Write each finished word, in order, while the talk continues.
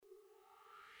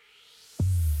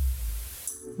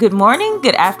Good morning,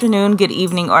 good afternoon, good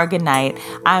evening, or good night.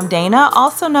 I'm Dana,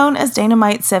 also known as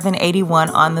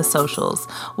Dynamite781 on the socials.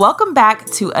 Welcome back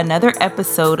to another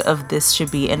episode of This Should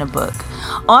Be in a Book.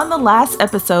 On the last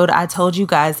episode, I told you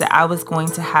guys that I was going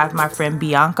to have my friend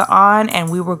Bianka on and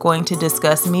we were going to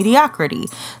discuss mediocrity.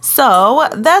 So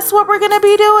that's what we're going to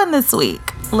be doing this week.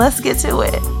 Let's get to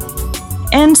it.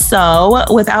 And so,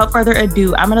 without further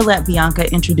ado, I'm going to let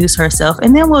Bianka introduce herself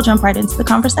and then we'll jump right into the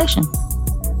conversation.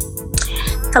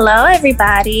 Hello,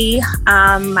 everybody.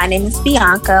 My name is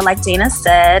Bianka. Like Dana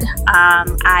said,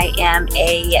 I am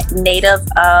a native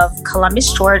of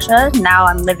Columbus, Georgia. Now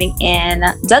I'm living in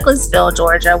Douglasville,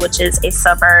 Georgia, which is a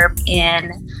suburb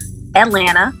in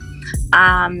Atlanta.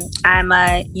 I'm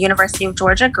a University of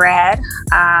Georgia grad.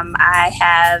 I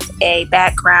have a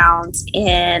background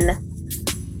in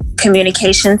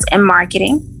communications and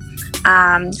marketing.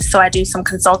 So I do some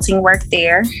consulting work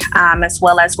there, as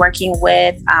well as working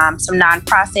with some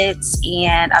nonprofits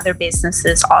and other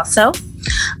businesses also.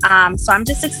 So I'm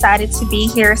just excited to be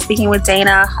here speaking with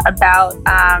Dana about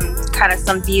kind of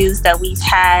some views that we've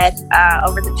had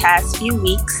over the past few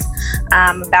weeks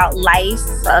about life,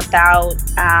 about,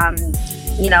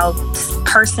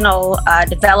 personal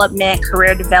development,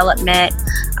 career development,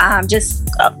 just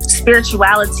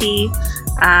spirituality,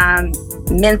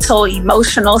 mental,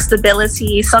 emotional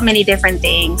stability, so many different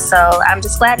things. So I'm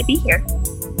just glad to be here.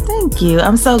 Thank you.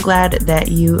 I'm so glad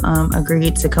that you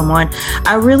agreed to come on.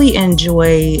 I really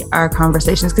enjoy our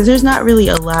conversations because there's not really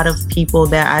a lot of people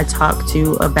that I talk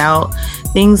to about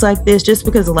things like this, just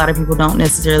because a lot of people don't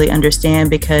necessarily understand,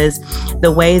 because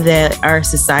the way that our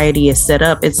society is set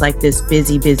up, it's like this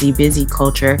busy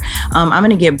culture. I'm going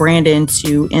to get Brandon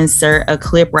to insert a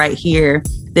clip right here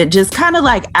that just kind of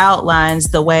like outlines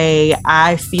the way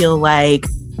I feel like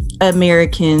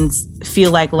Americans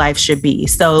feel like life should be.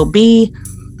 So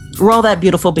roll that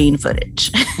beautiful bean footage.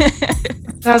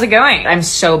 How's it going? I'm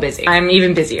so busy. I'm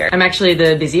even busier. I'm actually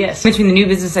the busiest. Between the new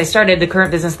business I started, the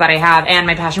current business that I have, and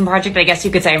my passion project, I guess you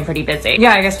could say I'm pretty busy.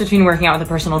 Yeah, I guess between working out with a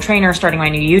personal trainer, starting my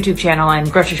new YouTube channel, and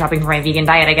grocery shopping for my vegan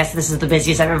diet, I guess this is the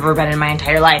busiest I've ever been in my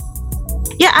entire life.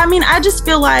 Yeah, I mean, I just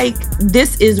feel like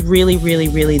this is really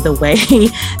the way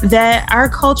that our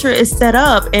culture is set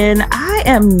up, and I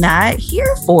am not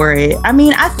here for it. I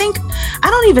mean, I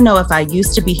don't even know if I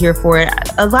used to be here for it.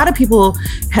 A lot of people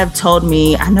have told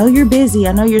me, I know you're busy.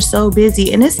 I know you're so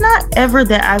busy. And it's not ever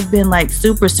that I've been like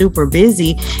super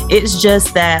busy. It's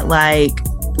just that like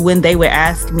when they would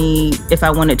ask me if I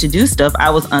wanted to do stuff,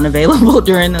 I was unavailable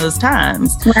during those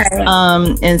times. Right.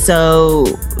 And so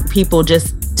people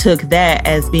just took that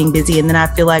as being busy. And then I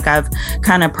feel like I've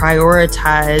kind of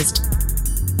prioritized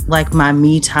like my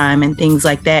me time and things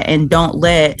like that, and don't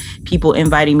let people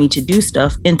inviting me to do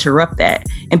stuff interrupt that.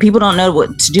 And people don't know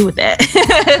what to do with that.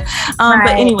 Right.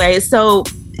 But anyway, so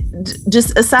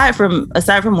just aside from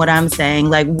what I'm saying,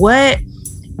 like what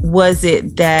was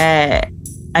it that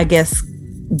I guess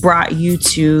brought you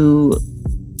to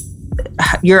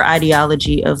your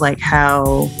ideology of like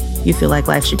how you feel like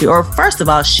life should be? Or first of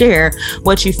all, share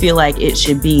what you feel like it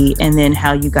should be and then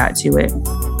how you got to it.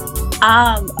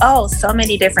 So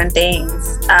many different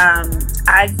things.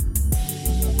 I've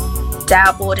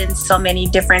dabbled in so many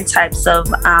different types of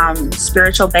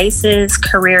spiritual bases,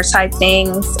 career type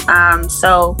things.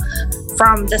 So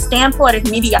from the standpoint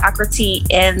of mediocrity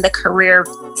in the career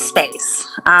space,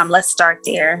 let's start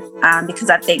there, because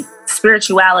I think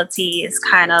spirituality is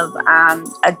kind of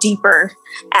a deeper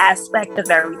aspect of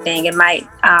everything. It might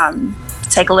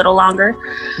take a little longer.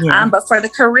 Yeah. But for the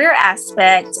career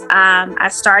aspect, I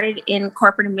started in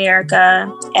corporate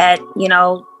America at,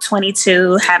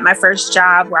 22, had my first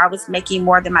job where I was making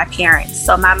more than my parents.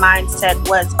 So my mindset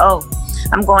was,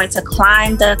 I'm going to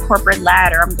climb the corporate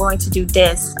ladder. I'm going to do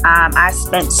this. I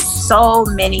spent so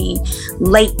many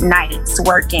late nights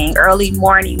working, early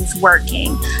mornings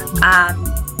working,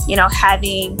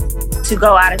 having to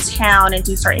go out of town and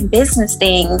do certain business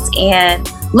things and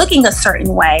looking a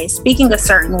certain way, speaking a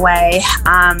certain way,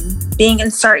 being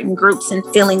in certain groups and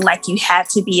feeling like you had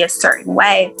to be a certain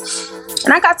way.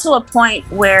 And I got to a point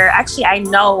where actually I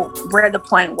know where the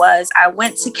point was. I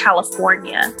went to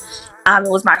California. It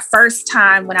was my first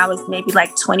time when I was maybe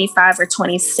like 25 or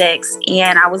 26,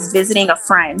 and I was visiting a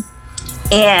friend,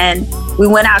 and we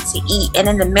went out to eat. And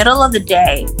in the middle of the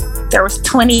day, there was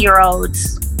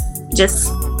 20-year-olds just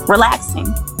relaxing.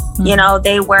 Mm-hmm.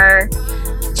 They were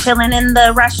chilling in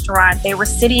the restaurant. They were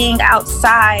sitting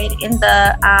outside in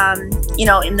the,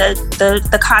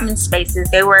 the common spaces.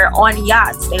 They were on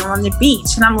yachts. They were on the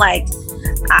beach. And I'm like,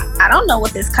 I don't know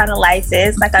what this kind of life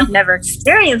is. Like, I've never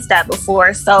experienced that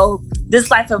before. So this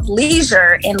life of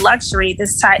leisure and luxury,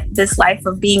 this life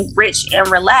of being rich and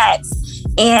relaxed,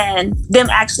 and them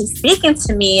actually speaking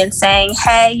to me and saying,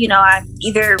 hey,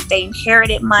 either they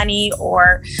inherited money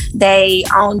or they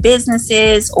own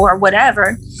businesses or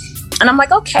whatever. And I'm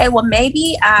like, okay, well,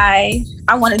 maybe I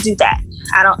want to do that.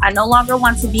 I no longer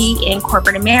want to be in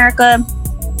corporate America,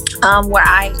 where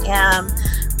I am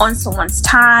on someone's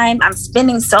time. I'm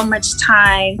spending so much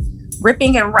time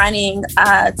ripping and running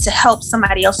to help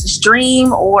somebody else's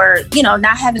dream, or,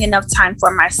 not having enough time for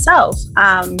myself,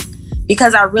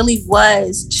 because I really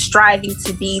was striving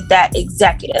to be that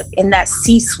executive in that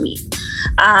C-suite.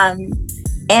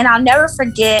 And I'll never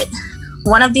forget,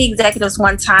 one of the executives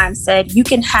one time said, you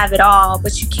can have it all,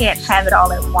 but you can't have it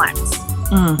all at once.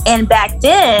 And back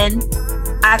then,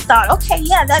 I thought, okay,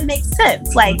 yeah, that makes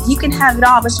sense. Like, you can have it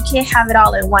all, but you can't have it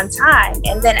all at one time.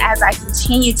 And then as I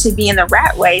continued to be in the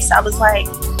rat race, I was like,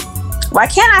 why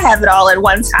can't I have it all at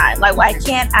one time? Like, why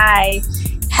can't I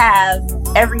have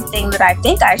everything that I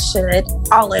think I should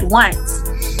all at once?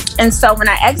 And so when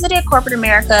I exited corporate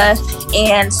America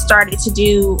and started to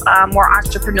do more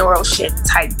entrepreneurship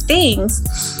type things,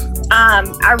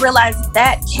 I realized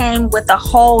that came with a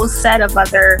whole set of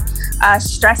other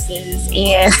stresses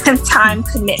and time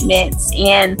commitments.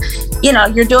 And,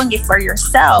 you're doing it for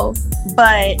yourself,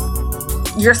 but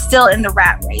you're still in the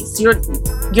rat race.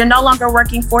 You're no longer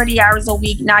working 40 hours a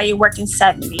week. Now you're working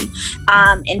 70.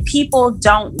 And people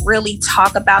don't really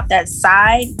talk about that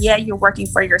side. Yeah, you're working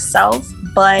for yourself,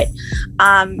 but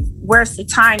where's the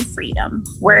time freedom?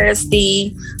 Where's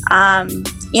the,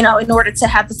 in order to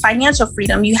have the financial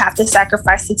freedom, you have to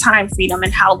sacrifice the time freedom.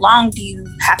 And how long do you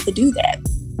have to do that?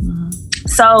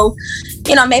 So,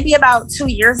 maybe about 2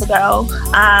 years ago,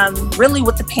 really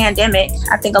with the pandemic,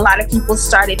 I think a lot of people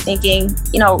started thinking,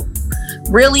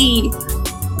 really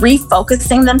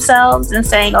refocusing themselves and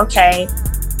saying, okay,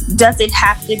 does it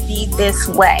have to be this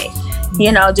way?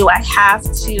 Do I have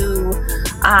to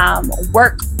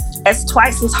work as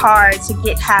twice as hard to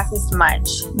get half as much?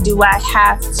 Do I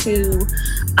have to,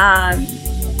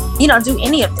 do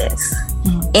any of this?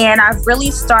 And I've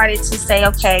really started to say,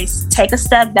 okay, take a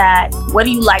step back. What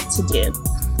do you like to do?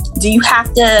 Do you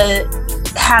have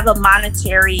to have a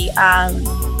monetary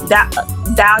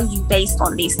value based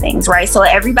on these things, right? So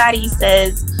everybody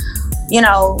says,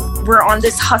 we're on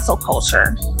this hustle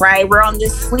culture, right? We're on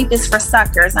this sleep is for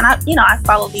suckers. And I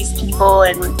follow these people,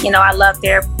 and, I love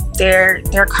their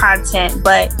content,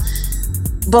 but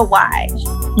why?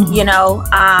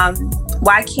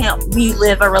 Why can't we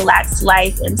live a relaxed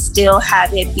life and still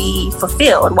have it be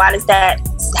fulfilled? Why does that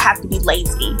have to be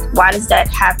lazy? Why does that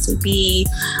have to be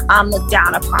looked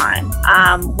down upon?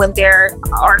 When there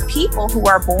are people who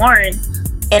are born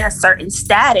in a certain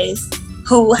status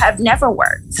who have never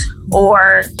worked,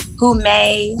 or who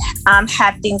may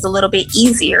have things a little bit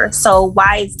easier. So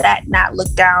why is that not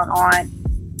looked down on,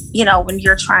 when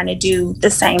you're trying to do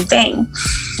the same thing?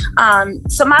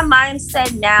 So my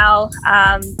mindset now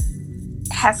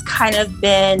has kind of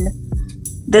been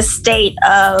the state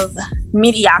of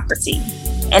mediocrity.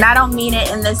 And I don't mean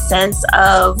it in the sense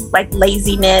of like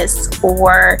laziness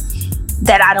or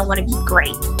that I don't want to be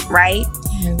great, right?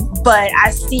 But I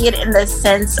see it in the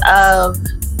sense of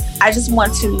I just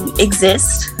want to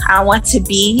exist. I want to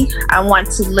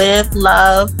live,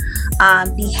 love,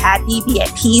 be happy, be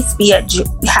at peace,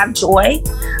 have joy,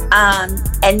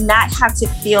 and not have to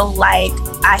feel like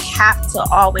I have to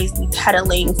always be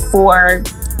pedaling for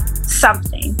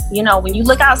something. When you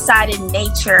look outside in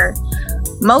nature,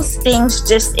 most things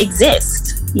just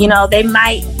exist. They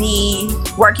might be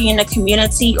working in a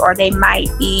community, or they might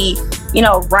be,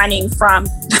 running from,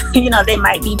 they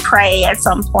might be prey at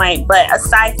some point. But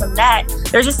aside from that,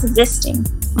 they're just existing,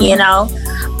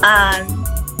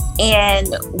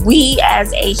 and we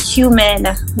as a human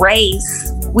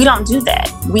race, we don't do that.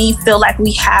 We feel like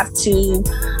we have to,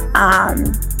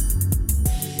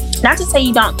 not to say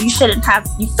you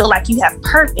feel like you have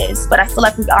purpose, but I feel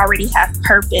like we already have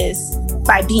purpose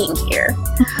by being here.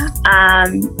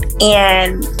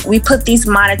 And we put these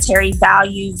monetary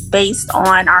values based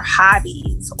on our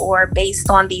hobbies or based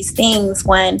on these things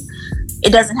when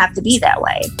it doesn't have to be that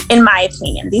way, in my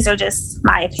opinion. These are just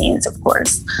my opinions, of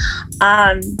course.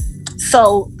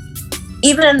 So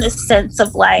even in the sense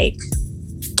of like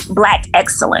Black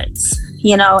excellence,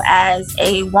 as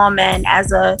a woman,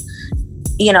 as a,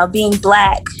 being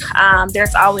Black,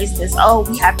 there's always this,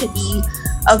 we have to be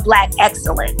of Black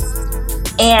excellence.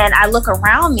 And I look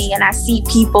around me and I see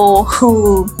people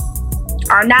who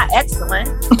are not excellent,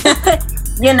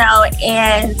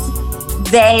 and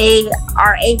they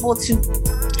are able to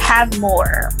have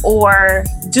more or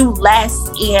do less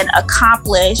and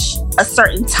accomplish a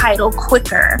certain title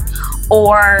quicker,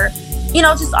 or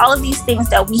just all of these things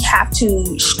that we have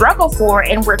to struggle for.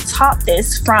 And we're taught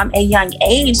this from a young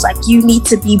age, like, you need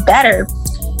to be better.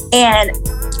 And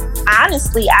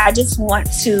honestly, I just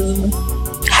want to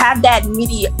have that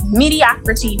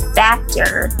mediocrity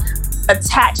factor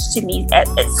attached to me at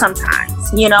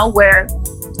sometimes, where,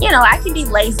 I can be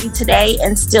lazy today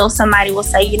and still somebody will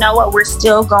say, you know what, we're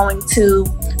still going to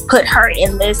put her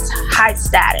in this high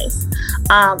status.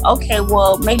 Okay,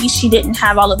 well, maybe she didn't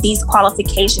have all of these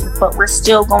qualifications, but we're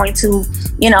still going to,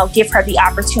 give her the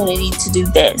opportunity to do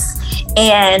this.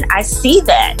 And I see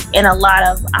that in a lot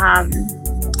of,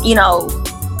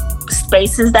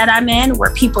 spaces that I'm in,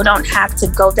 where people don't have to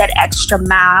go that extra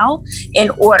mile in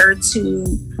order to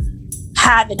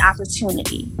have an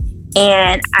opportunity.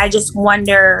 And I just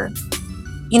wonder,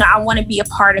 I want to be a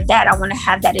part of that. I want to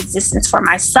have that existence for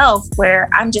myself where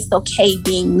I'm just okay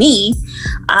being me.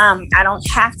 I don't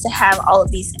have to have all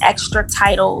of these extra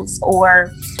titles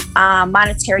or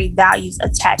monetary values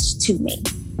attached to me.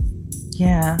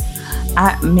 Yeah,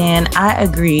 I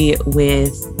agree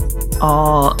with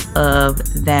all of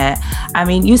that. I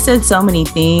mean, you said so many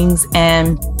things,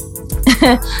 and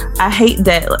I hate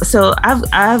that. So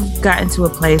I've gotten to a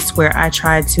place where I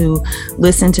try to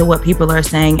listen to what people are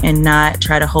saying and not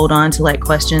try to hold on to like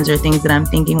questions or things that I'm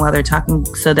thinking while they're talking,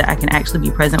 so that I can actually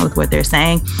be present with what they're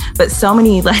saying. But so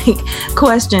many like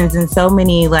questions and so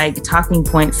many like talking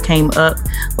points came up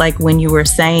like when you were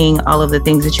saying all of the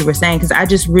things that you were saying, because I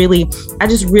just really,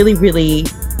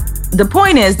 the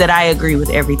point is that I agree with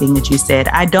everything that you said.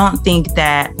 I don't think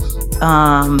that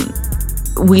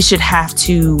we should have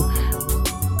to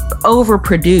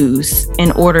overproduce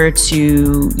in order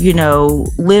to,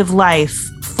 live life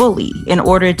fully, in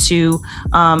order to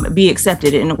be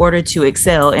accepted, in order to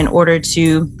excel, in order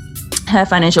to have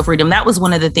financial freedom. That was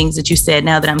one of the things that you said.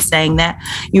 Now that I'm saying that,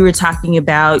 you were talking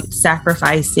about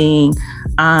sacrificing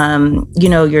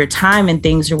your time and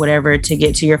things or whatever to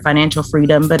get to your financial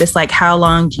freedom. But it's like, how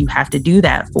long do you have to do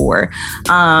that for?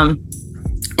 And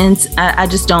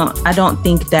I don't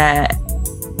think that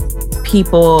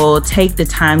people take the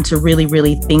time to really,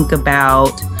 really think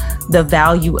about the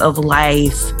value of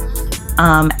life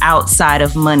outside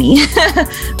of money,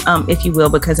 if you will,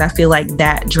 because I feel like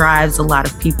that drives a lot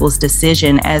of people's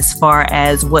decision as far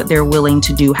as what they're willing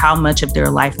to do, how much of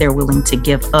their life they're willing to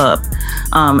give up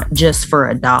just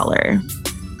for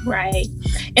 $1. Right.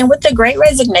 And with the Great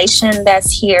Resignation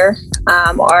that's here,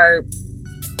 or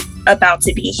about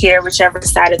to be here, whichever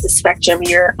side of the spectrum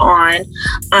you're on,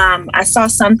 I saw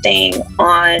something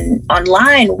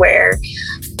online where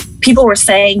people were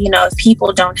saying, if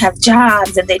people don't have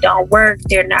jobs and they don't work,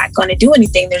 they're not going to do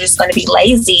anything. They're just going to be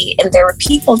lazy. And there were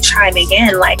people chiming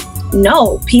in like,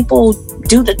 no, people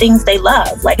do the things they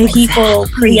love. Like exactly. People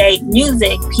create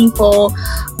music, people,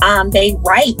 they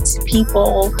write,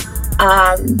 people,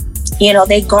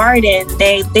 they garden,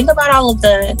 they think about all of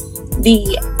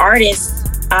the artists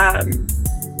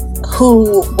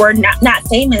who were not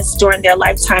famous during their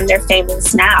lifetime. They're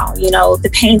famous now, the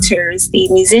painters, the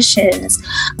musicians,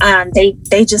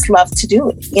 they just love to do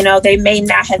it. They may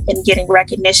not have been getting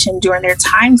recognition during their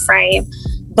time frame,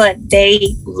 but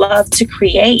they love to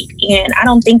create. And I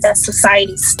don't think that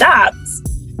society stops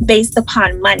based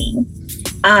upon money.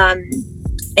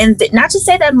 And not to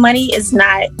say that money is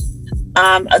not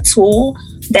a tool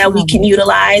that we can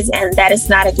utilize, and that is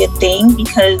not a good thing,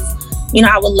 because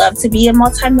I would love to be a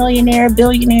multimillionaire,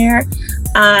 billionaire.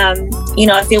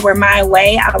 If it were my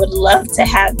way, I would love to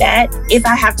have that if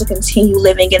I have to continue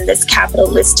living in this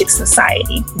capitalistic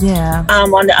society. Yeah.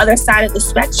 On the other side of the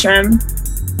spectrum,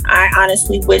 I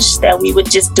honestly wish that we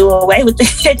would just do away with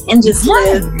it and just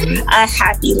live a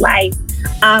happy life.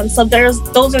 So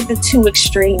those are the two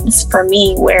extremes for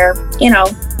me, where,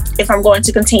 if I'm going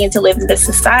to continue to live in this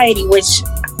society, which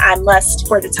I must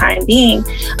for the time being,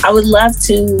 I would love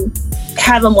to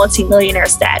have a multimillionaire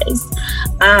status.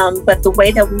 But the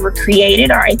way that we were created,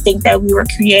 or I think that we were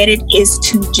created, is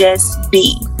to just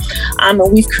be. And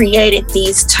we've created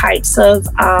these types of,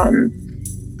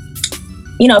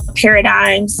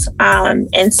 paradigms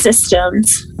and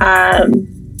systems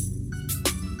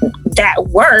that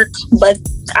work, but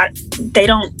they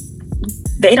don't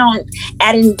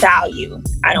add any value,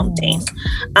 I don't think.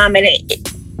 And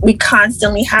we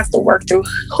constantly have to work through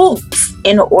hoops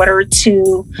in order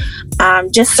to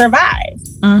just survive,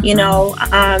 and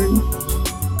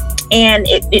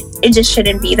it just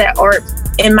shouldn't be that, or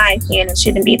in my opinion, it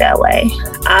shouldn't be that way.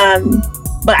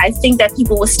 But I think that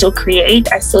people would still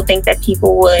create. I still think that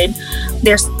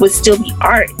there would still be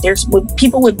art.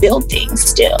 People would build things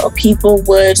still. People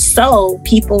would sew.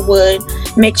 People would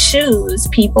make shoes.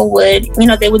 People would,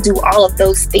 they would do all of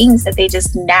those things that they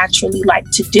just naturally like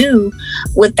to do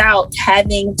without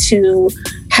having to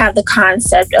have the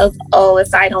concept of, oh,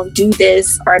 if I don't do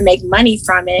this or make money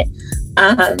from it,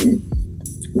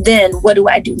 then what do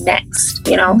I do next?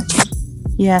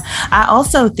 Yeah, I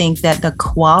also think that the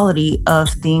quality of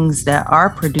things that are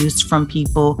produced from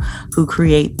people who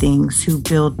create things, who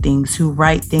build things, who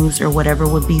write things or whatever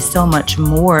would be so much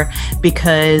more,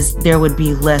 because there would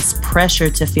be less pressure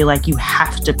to feel like you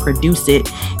have to produce it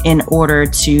in order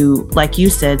to, like you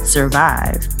said,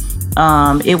 survive.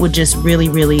 It would just really,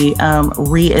 really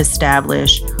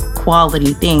reestablish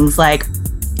quality things. Like,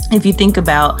 if you think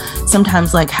about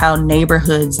sometimes like how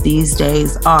neighborhoods these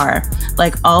days are,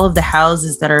 like all of the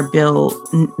houses that are built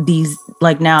these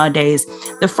like nowadays,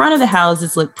 the front of the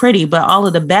houses look pretty, but all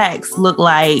of the backs look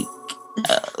like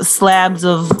slabs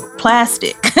of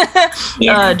plastic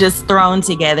just thrown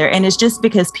together. And it's just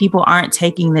because people aren't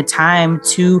taking the time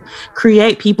to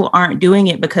create. People aren't doing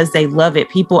it because they love it.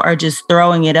 People are just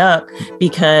throwing it up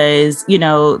because,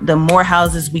 the more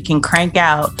houses we can crank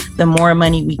out, the more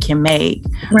money we can make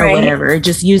or whatever.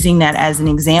 Just using that as an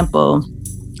example.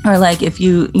 Or like if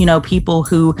people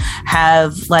who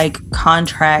have like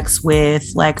contracts with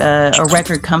like a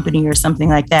record company or something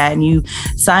like that, and you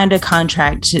signed a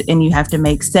contract and you have to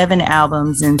make 7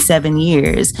 albums in 7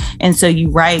 years. And so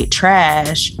you write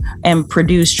trash and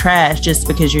produce trash just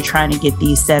because you're trying to get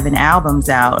these 7 albums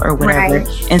out or whatever,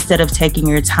 instead of taking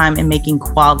your time and making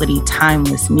quality,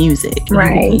 timeless music.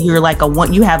 You're like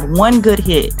you have one good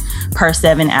hit per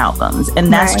 7 albums.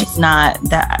 And that's just not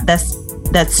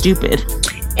that's stupid.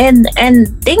 And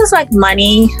things like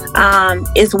money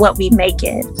is what we make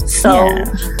it. So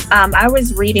I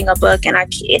was reading a book, and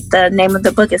the name of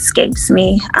the book escapes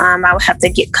me. I would have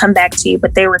to come back to you,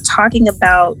 but they were talking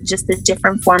about just the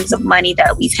different forms of money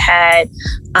that we've had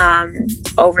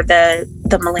over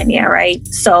the millennia, right?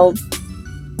 So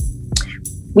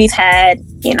we've had,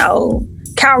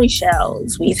 cowrie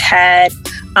shells. We've had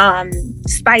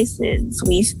spices.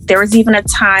 There was even a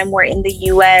time where in the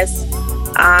U.S.,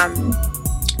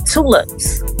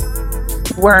 tulips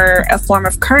were a form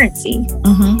of currency.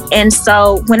 And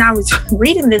so when I was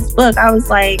reading this book, I was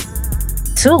like,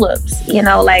 tulips,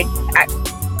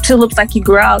 tulips like you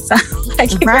grow outside,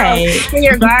 like you grow in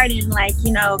your garden, like,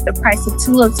 the price of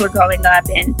tulips were going up,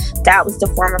 and that was the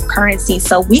form of currency.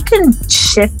 So we can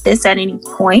shift this at any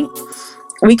point.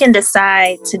 We can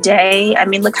decide today. I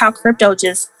mean, look how crypto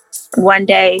just one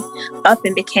day up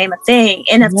and became a thing.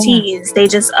 NFTs, they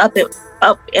just up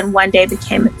and one day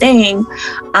became a thing.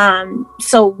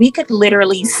 So we could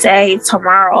literally say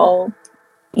tomorrow,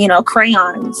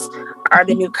 crayons are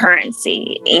the new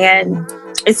currency, and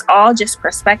it's all just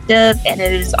perspective, and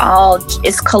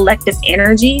it's collective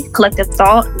energy, collective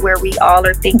thought, where we all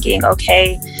are thinking,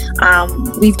 okay,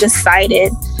 we've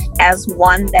decided as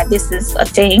one that this is a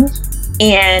thing,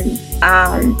 and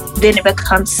then it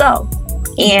becomes so.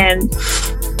 And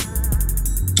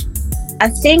I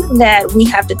think that we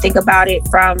have to think about it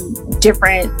from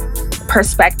different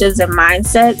perspectives and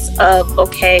mindsets of,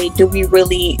 okay, we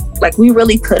really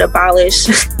could abolish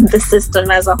the system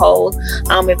as a whole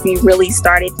if we really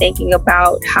started thinking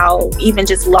about how even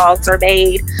just laws are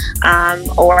made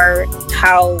or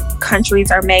how countries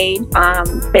are made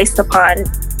based upon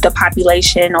the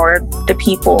population or the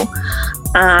people.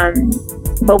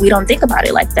 But we don't think about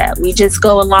it like that. We just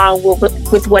go along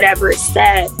with whatever is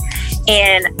said.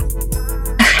 And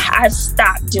I've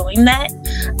stopped doing that.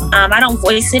 I don't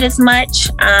voice it as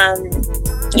much.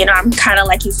 I'm kind of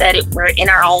like you said, we're in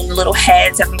our own little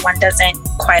heads. Everyone doesn't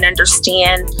quite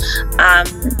understand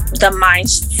the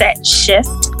mindset shift.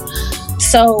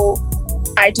 So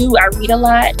I read a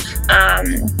lot.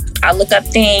 I look up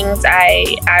things,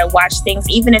 I watch things,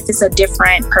 even if it's a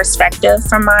different perspective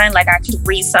from mine. Like I could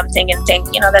read something and think,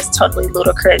 that's totally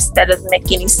ludicrous. That doesn't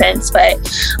make any sense. But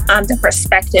the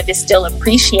perspective is still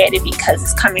appreciated because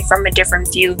it's coming from a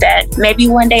different view that maybe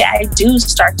one day I do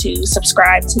start to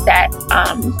subscribe to that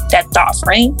thought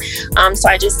frame. So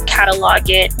I just catalog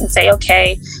it and say,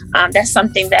 okay, that's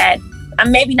something that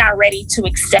I'm maybe not ready to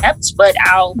accept, but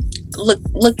I'll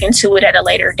look into it at a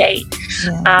later date.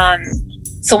 Yeah.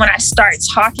 So when I start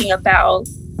talking about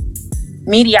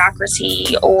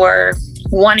mediocrity or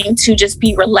wanting to just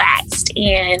be relaxed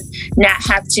and not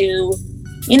have to,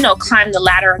 climb the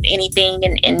ladder of anything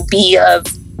and be of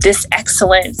this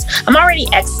excellence. I'm already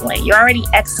excellent. You're already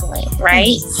excellent, right?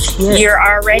 Yes. You're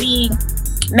already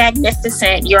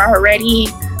magnificent. You're already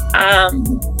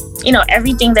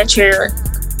everything that you're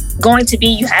going to be,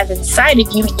 you have inside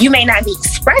of you. You may not be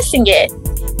expressing it,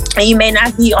 and you may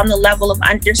not be on the level of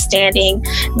understanding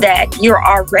that you're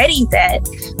already that,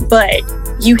 but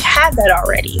you have that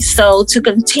already. So to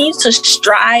continue to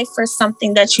strive for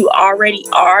something that you already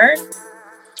are,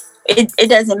 it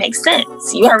doesn't make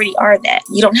sense. You already are that.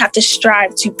 You don't have to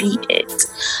strive to be it.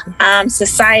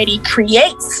 Society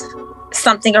creates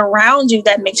something around you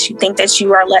that makes you think that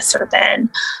you are lesser than.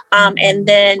 And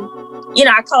then,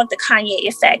 I call it the Kanye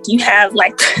effect. You have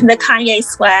like the Kanye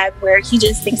swag where he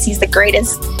just thinks he's the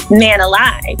greatest man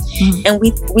alive. Mm-hmm. And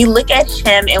we look at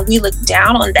him and we look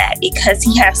down on that because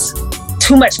he has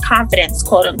too much confidence,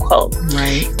 quote unquote.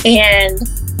 Right. And,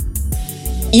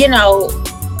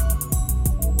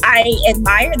 I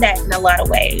admire that in a lot of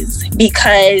ways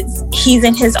because he's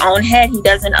in his own head. He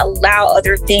doesn't allow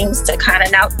other things to kind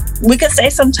of, now we could say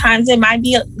sometimes it might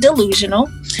be delusional,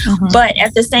 but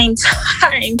at the same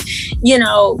time,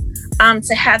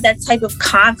 to have that type of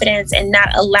confidence and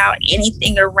not allow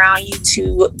anything around you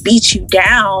to beat you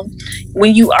down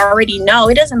when you already know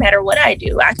it doesn't matter what I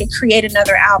do. I could create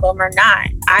another album or not.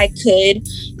 I could,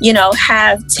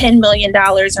 have $10 million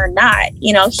or not.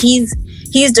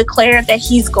 He's declared that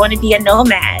he's going to be a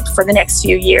nomad for the next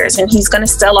few years, and he's going to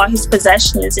sell all his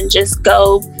possessions and just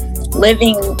go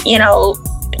living,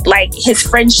 like his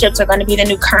friendships are going to be the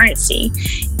new currency.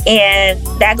 And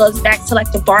that goes back to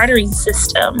like the bartering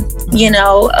system,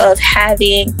 of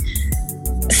having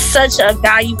such a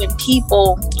value in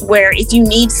people where if you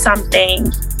need something,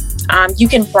 you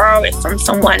can borrow it from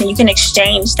someone and you can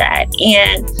exchange that.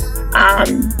 And,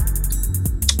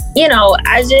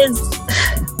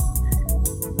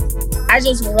 I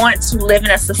just want to live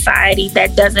in a society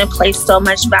that doesn't place so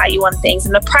much value on things,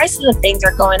 and the prices of things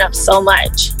are going up so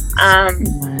much.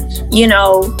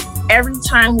 Every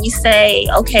time we say,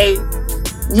 okay,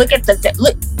 look at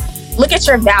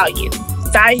your value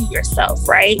yourself,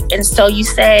 right? And so you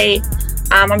say,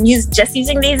 I'm just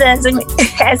using these as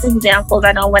examples.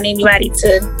 I don't want anybody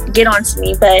to get onto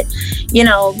me, but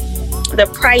the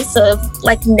price of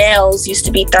like nails used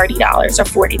to be $30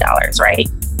 or $40, right?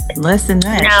 Less than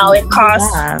that. Now it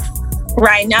costs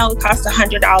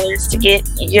 $100 to get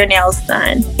your nails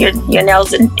done, your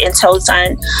nails and toes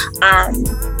done.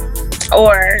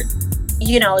 Or,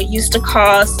 it used to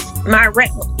cost my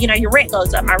rent, your rent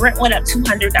goes up. My rent went up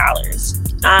 $200.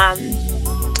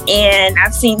 And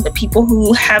I've seen the people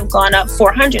who have gone up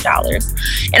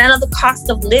 $400. And I know the cost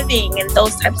of living and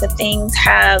those types of things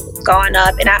have gone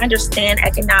up. And I understand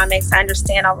economics. I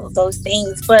understand all of those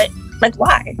things, but like,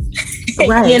 why?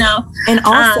 Right. And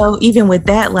also even with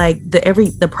that, like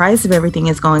the price of everything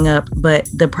is going up, but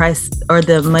the price or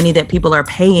the money that people are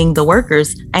paying the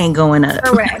workers ain't going up.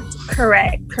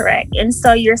 Correct. And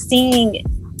so you're seeing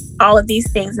all of these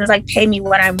things. It's like, pay me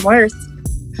what I'm worth.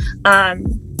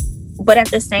 But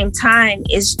at the same time,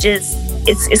 it's just,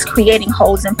 it's creating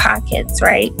holes in pockets.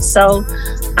 Right. So,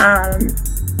 I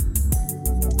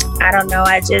don't know.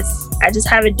 I just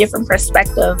have a different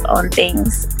perspective on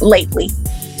things lately.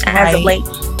 As of late.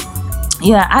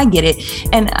 Yeah, I get it.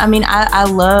 And I mean, I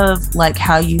love like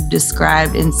how you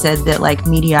described and said that like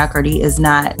mediocrity is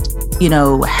not,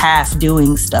 half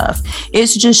doing stuff.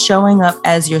 It's just showing up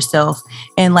as yourself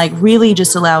and like really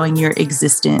just allowing your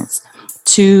existence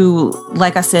to,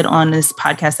 like I said on this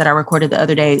podcast that I recorded the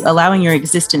other day, allowing your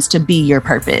existence to be your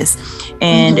purpose.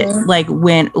 And like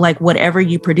when, like whatever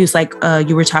you produce, like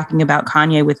you were talking about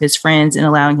Kanye with his friends and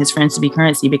allowing his friends to be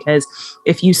currency, because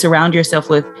if you surround yourself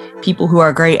with people who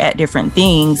are great at different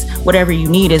things, whatever you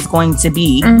need is going to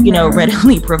be,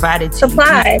 readily provided to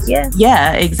supplied. you.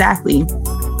 Yeah, exactly.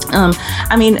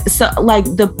 I mean, so like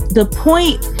the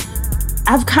point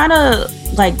I've kind of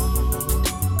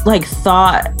like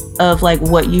thought of like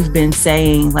what you've been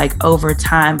saying like over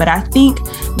time, but I think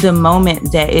the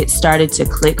moment that it started to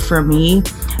click for me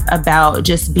about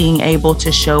just being able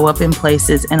to show up in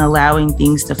places and allowing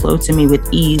things to flow to me with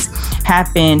ease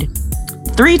happened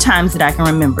 3 times that I can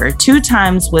remember. 2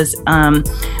 times was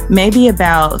maybe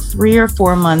about 3 or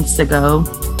 4 months ago.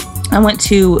 I went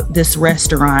to this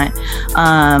restaurant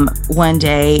one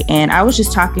day and I was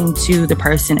just talking to the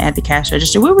person at the cash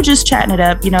register. We were just chatting it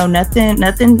up,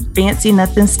 nothing fancy,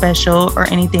 nothing special or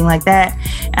anything like that.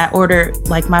 I ordered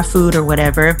like my food or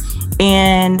whatever.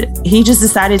 And he just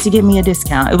decided to give me a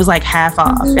discount. It was like half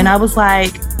off. And I was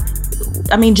like,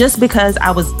 I mean, just because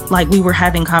I was like, we were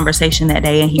having conversation that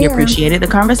day and he appreciated the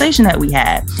conversation that we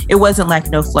had. It wasn't like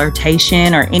no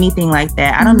flirtation or anything like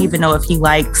that. I don't even know if he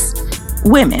likes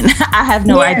women. I have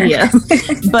no idea.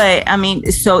 But I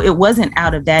mean, so it wasn't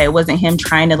out of that. It wasn't him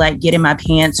trying to like get in my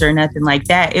pants or nothing like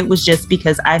that. It was just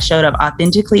because I showed up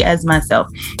authentically as myself.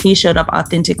 He showed up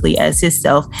authentically as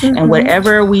himself. And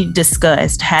whatever we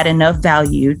discussed had enough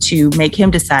value to make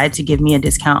him decide to give me a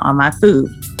discount on my food.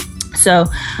 So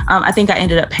I think I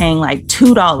ended up paying like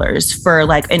 $2 for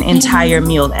like an entire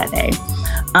meal that day.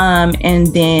 And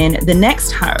then the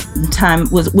next time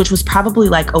which was probably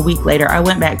like a week later, I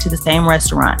went back to the same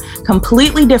restaurant,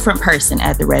 completely different person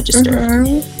at the register.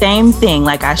 Same thing.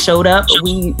 Like I showed up,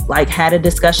 we like had a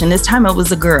discussion. This time it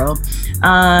was a girl.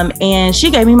 And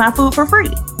she gave me my food for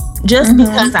free just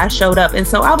because I showed up. And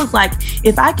so I was like,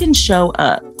 if I can show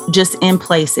up just in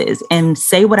places and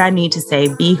say what I need to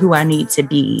say, be who I need to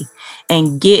be,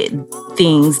 and get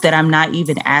things that I'm not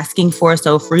even asking for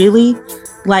so freely,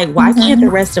 like, why can't the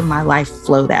rest of my life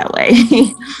flow that way?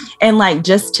 And like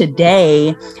just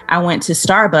today, I went to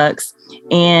Starbucks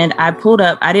and I pulled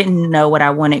up. I didn't know what I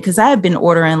wanted because I had been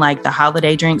ordering like the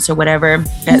holiday drinks or whatever at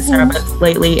Starbucks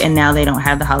lately. And now they don't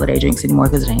have the holiday drinks anymore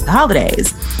because it ain't the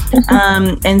holidays.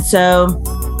 And so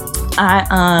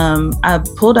I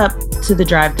pulled up to the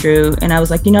drive-thru and I was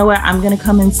like, you know what? I'm going to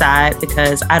come inside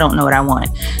because I don't know what I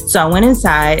want. So I went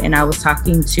inside and I was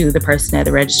talking to the person at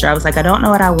the register. I was like, I don't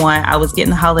know what I want. I was getting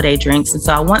the holiday drinks. And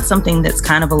so I want something that's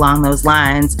kind of along those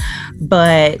lines,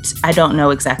 but I don't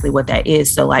know exactly what that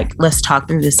is. So like, let's talk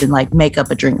through this and like make up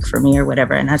a drink for me or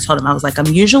whatever. And I told him, I was like, I'm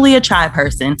usually a chai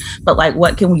person, but like,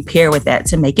 what can we pair with that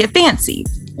to make it fancy?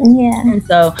 Yeah. And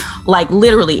so like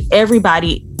literally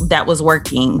everybody that was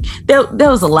working, there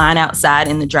was a line outside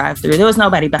in the drive-thru. There was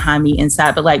nobody behind me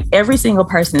inside, but like every single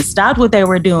person stopped what they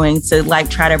were doing to like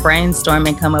try to brainstorm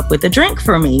and come up with a drink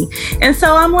for me. And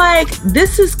so I'm like,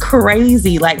 this is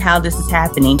crazy, like how this is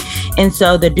happening. And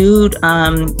so the dude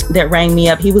that rang me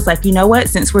up, he was like, you know what,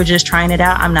 since we're just trying it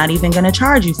out, I'm not even going to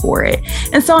charge you for it.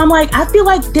 And so I'm like, I feel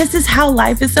like this is how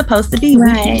life is supposed to be.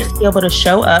 Right. We can just be able to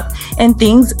show up and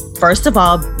things, first of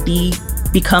all,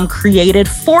 become created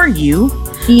for you.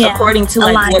 According to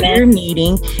like what you're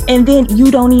needing. And then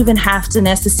you don't even have to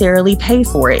necessarily pay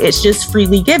for it. It's just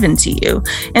freely given to you.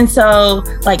 And so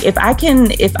like, if I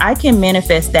can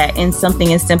manifest that in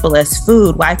something as simple as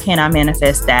food, why can't I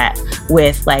manifest that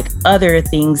with like other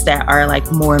things that are like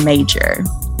more major?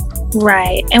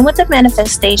 Right. And with the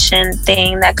manifestation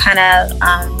thing, that kind of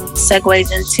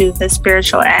segues into the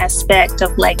spiritual aspect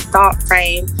of like thought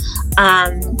frame.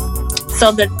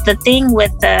 So the thing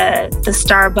with the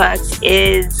Starbucks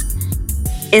is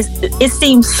it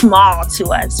seems small to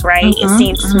us, right? It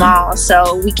seems small.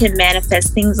 So we can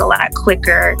manifest things a lot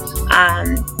quicker,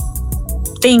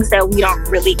 things that we don't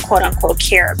really quote unquote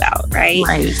care about, right?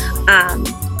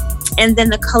 And then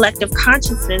the collective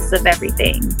consciousness of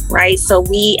everything, right? So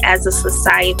we as a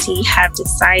society have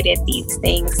decided these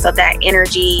things so that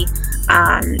energy,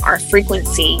 our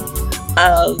frequency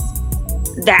of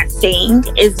that thing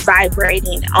is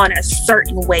vibrating on a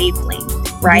certain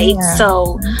wavelength, right?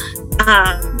 So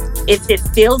if it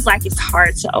feels like it's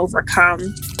hard to overcome,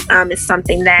 it's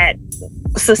something that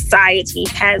society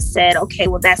has said, okay,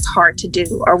 well, that's hard to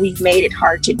do, or we've made it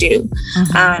hard to do.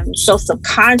 So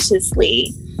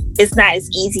subconsciously, it's not as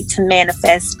easy to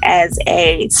manifest as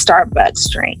a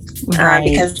Starbucks drink,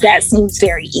 because that seems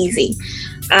very easy.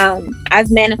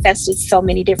 I've manifested so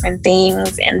many different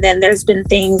things. And then there's been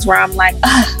things where I'm like,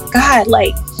 oh God,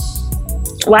 like,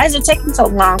 why is it taking so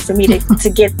long for me to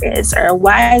get this? Or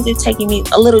why is it taking me,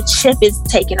 a little chip is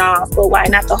taken off, but why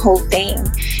not the whole thing?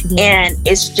 And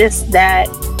it's just that,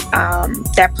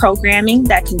 that programming,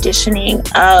 that conditioning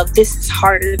of this is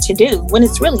harder to do when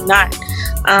it's really not.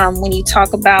 When you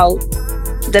talk about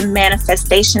the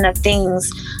manifestation of things,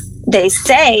 they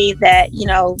say that, you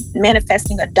know,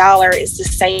 manifesting $1 is the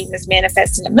same as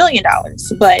manifesting $1 million.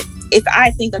 But if I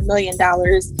think $1 million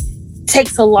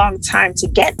takes a long time to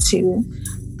get to,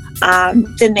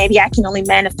 then maybe I can only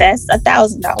manifest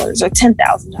 $1,000 or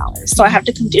 $10,000. So I have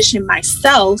to condition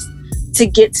myself to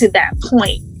get to that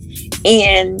point.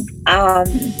 And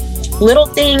little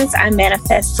things I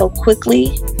manifest so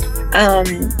quickly.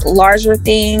 Larger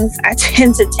things I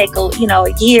tend to take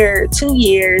a year, 2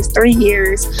 years, 3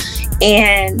 years,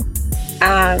 and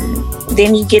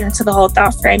then you get into the whole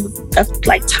thought frame of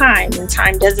like time, and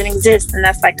time doesn't exist, and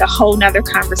that's like a whole nother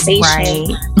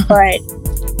conversation. But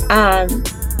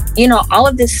all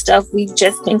of this stuff we've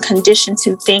just been conditioned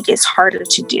to think is harder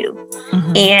to do,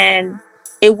 and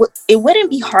it wouldn't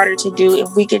be harder to do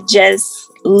if we could just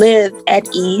live at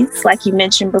ease, like you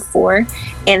mentioned before,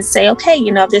 and say, okay,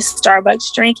 this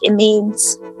Starbucks drink, it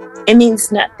means it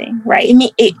means nothing, right?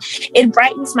 It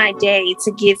brightens my day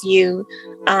to give you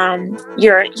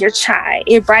your chai.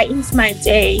 It brightens my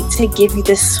day to give you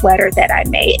this sweater that I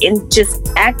made, and just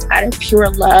act out of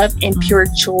pure love and pure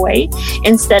joy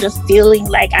instead of feeling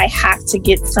like I have to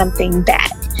get something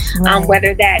back. Right.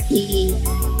 Whether that be,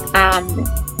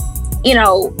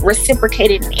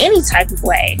 reciprocated in any type of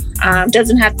way.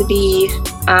 Doesn't have to be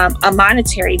a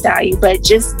monetary value, but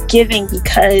just giving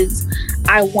because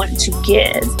I want to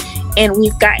give. And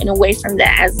we've gotten away from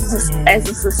that as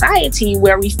a society,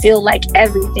 where we feel like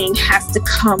everything has to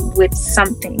come with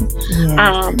something.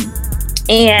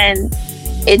 And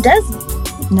it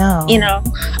doesn't. No.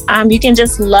 You can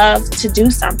just love to do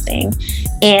something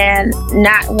and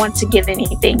not want to give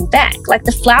anything back. Like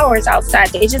the flowers outside,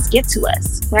 they just give to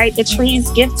us, right? The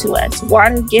trees give to us.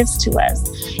 Water gives to us.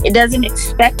 It doesn't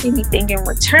expect anything in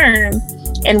return,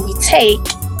 and we take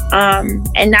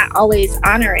and not always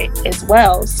honor it as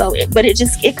well. So, it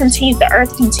continues. The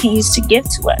earth continues to give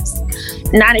to us,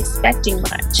 not expecting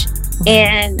much,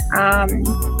 and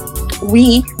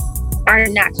we are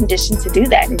not conditioned to do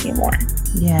that anymore.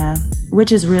 Yeah,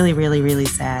 which is really, really, really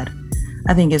sad.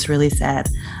 I think it's really sad.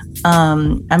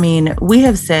 We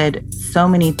have said so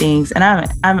many things, and I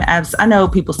know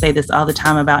people say this all the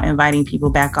time about inviting people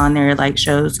back on their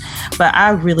shows, but I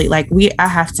really I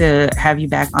have to have you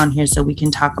back on here so we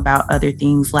can talk about other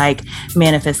things like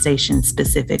manifestation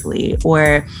specifically,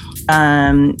 or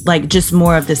just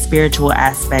more of the spiritual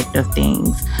aspect of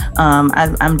things.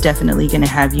 I'm definitely going to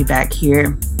have you back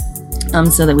here.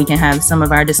 So that we can have some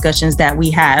of our discussions that we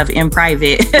have in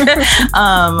private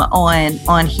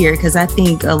on here, because I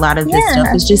think a lot of this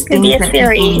stuff is just things that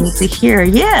people need to hear.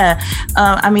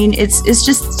 It's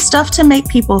just stuff to make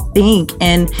people think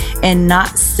and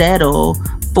not settle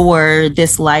for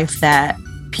this life that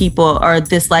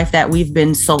we've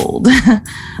been sold.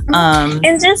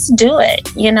 And just do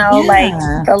it,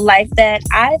 like the life that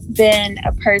I've been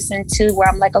a person too, where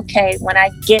I'm like, okay, when I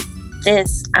get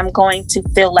this, I'm going to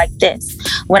feel like this.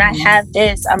 When I have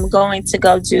this, I'm going to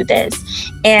go do this.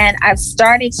 And I've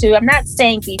started to, I'm not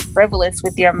saying be frivolous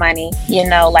with your money,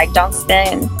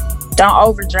 don't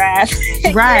overdraft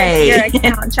your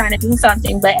account trying to do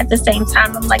something. But at the same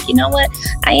time, I'm like, you know what?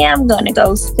 I am going to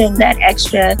go spend that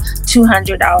extra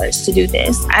 $200 to do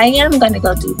this. I am going to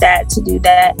go do that,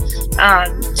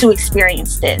 to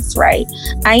experience this, right?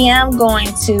 I am going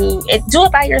to do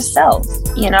it by yourself.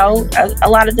 A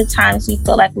lot of the times we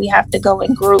feel like we have to go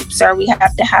in groups, or we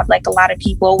have to have a lot of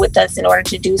people with us in order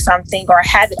to do something, or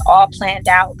have it all planned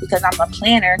out because I'm a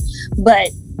planner. But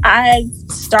I've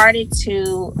started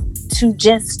to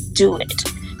just do it,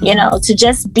 to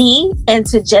just be and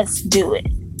to just do it.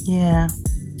 Yeah,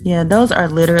 those are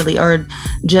literally, or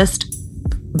just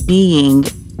being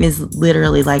is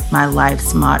literally my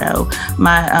life's motto.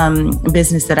 My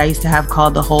business that I used to have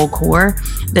called The Whole Core,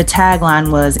 the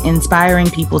tagline was inspiring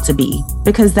people to be,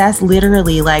 because that's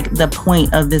literally the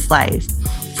point of this life,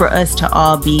 for us to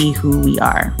all be who we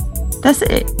are. That's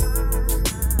it.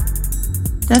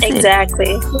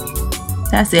 Exactly.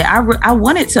 That's it. I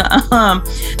wanted to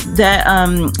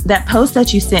that post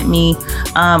that you sent me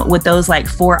with those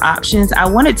 4 options. I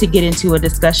wanted to get into a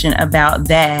discussion about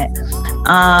that.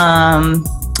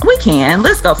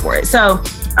 Let's go for it. So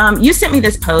you sent me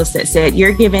this post that said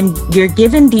you're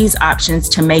given these options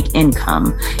to make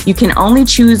income. You can only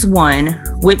choose one.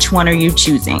 Which one are you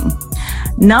choosing?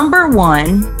 Number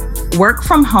 1, work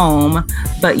from home,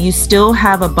 but you still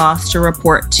have a boss to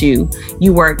report to.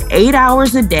 You work 8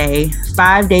 hours a day,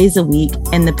 5 days a week,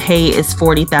 and the pay is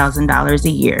 $40,000 a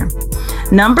year.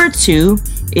 Number 2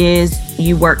 is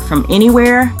you work from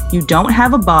anywhere. You don't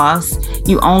have a boss.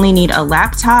 You only need a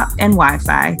laptop and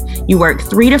Wi-Fi. You work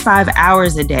 3 to 5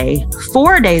 hours a day,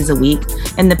 4 days a week,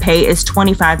 and the pay is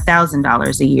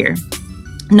 $25,000 a year.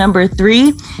 Number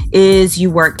 3 is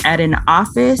you work at an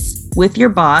office with your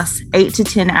boss 8 to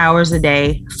 10 hours a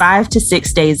day, 5 to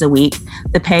 6 days a week.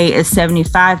 The pay is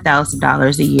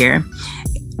 $75,000 a year.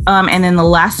 And then the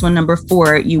last one, number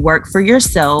 4, you work for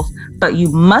yourself, but you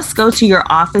must go to your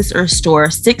office or store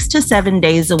 6 to 7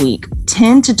 days a week,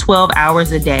 10 to 12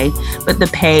 hours a day, but the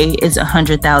pay is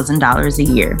 $100,000 a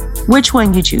year. Which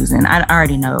one you choosing? I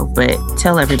already know, but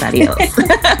tell everybody else.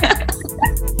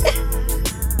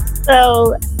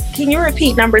 So can you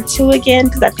repeat number 2 again?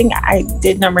 Because I think I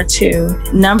did number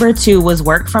 2. Number 2 was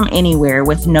work from anywhere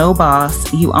with no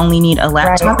boss. You only need a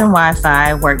laptop and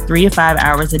Wi-Fi, work 3 to 5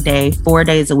 hours a day, 4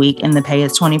 days a week, and the pay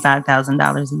is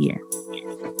 $25,000 a year.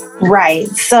 Right.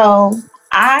 So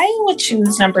I would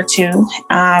choose number 2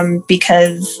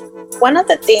 because One of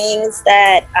the things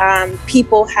that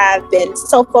people have been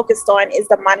so focused on is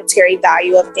the monetary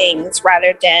value of things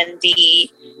rather than the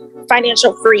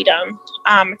financial freedom,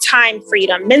 time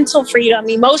freedom, mental freedom,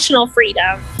 emotional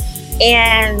freedom.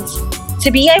 And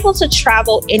to be able to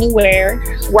travel anywhere,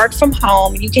 work from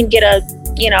home, you can get a,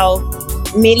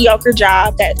 mediocre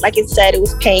job that, like it said, it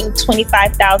was paying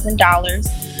 $25,000.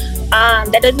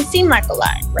 That doesn't seem like a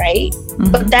lot, right?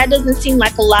 Mm-hmm. But that doesn't seem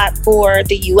like a lot for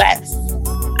the US.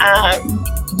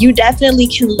 You definitely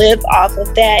can live off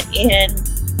of that in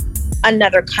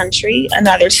another country,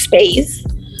 another space,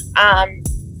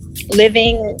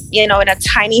 living, in a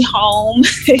tiny home,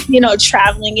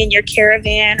 traveling in your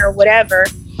caravan or whatever,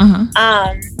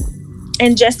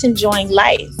 and just enjoying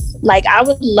life. Like, I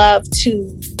would love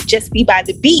to just be by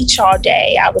the beach all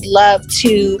day. I would love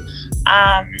to,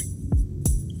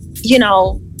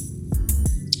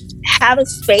 have a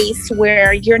space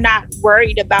where you're not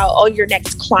worried about, your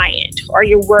next client, or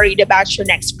you're worried about your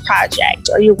next project,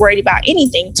 or you're worried about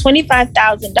anything.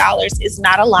 $25,000 is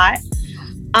not a lot.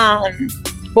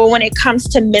 But when it comes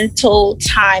to mental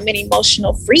time and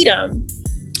emotional freedom,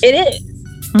 it is.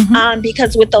 Mm-hmm.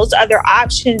 Because with those other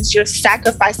options, you're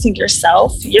sacrificing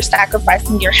yourself, you're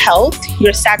sacrificing your health,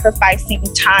 you're sacrificing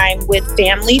time with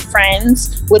family,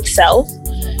 friends, with self,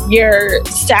 you're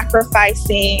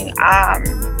sacrificing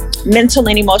mental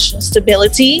and emotional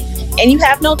stability, and you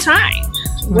have no time.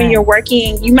 When you're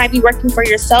working, you might be working for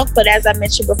yourself, but as I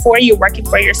mentioned before, you're working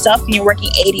for yourself and you're working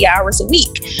 80 hours a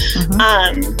week.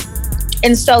 Mm-hmm.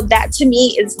 And so that to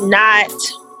me is not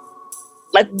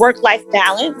like work-life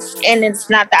balance, and it's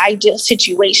not the ideal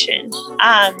situation.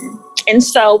 And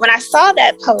so when I saw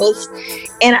that post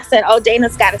and I said,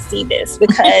 Dana's got to see this,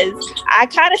 because I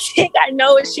kind of think I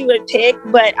know what she would pick,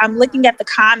 but I'm looking at the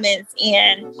comments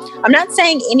and I'm not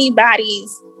saying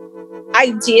anybody's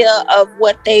idea of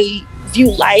what they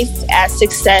view life as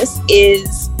success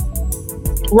is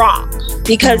wrong,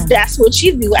 because that's what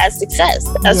you view as success.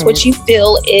 That's what you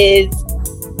feel is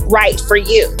right for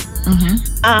you.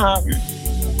 Mm-hmm.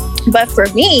 But for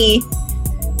me,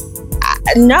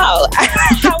 no,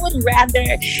 I would rather,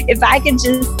 if I could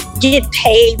just get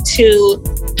paid to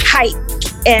hike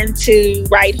and to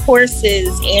ride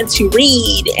horses and to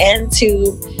read and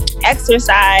to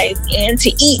exercise and to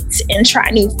eat and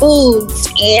try new foods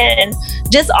and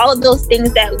just all of those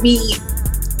things that we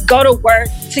go to work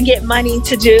to get money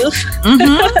to do.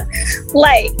 Mm-hmm.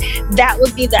 Like, that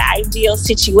would be the ideal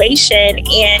situation.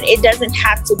 And it doesn't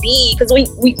have to be, because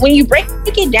when you break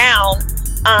it down,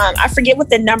 I forget what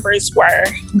the numbers were,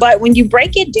 but when you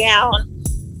break it down,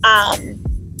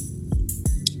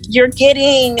 you're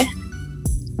getting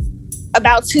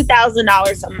about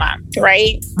 $2,000 a month,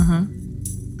 right? Mm-hmm.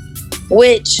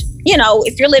 Which,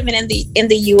 if you're living in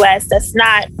the US, that's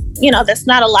not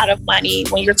a lot of money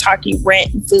when you're talking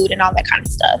rent and food and all that kind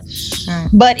of stuff. Mm.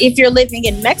 But if you're living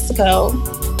in Mexico,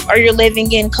 or you're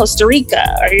living in Costa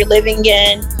Rica, or you're living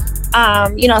in,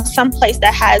 some place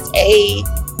that has a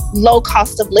low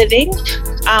cost of living,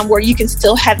 where you can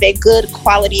still have a good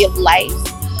quality of life,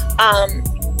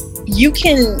 you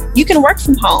can work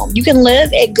from home. You can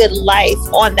live a good life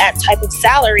on that type of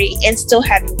salary and still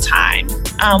having time.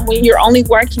 When you're only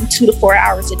working 2 to 4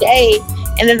 hours a day,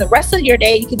 and then the rest of your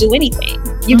day, you could do anything.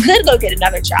 You could go get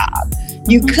another job.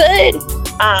 You could,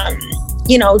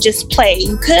 just play.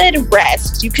 You could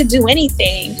rest. You could do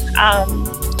anything.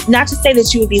 Not to say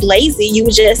that you would be lazy. You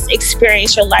would just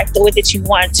experience your life the way that you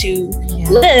want to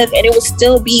live, and it would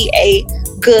still be a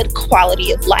good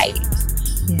quality of life.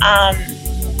 Yeah.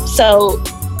 So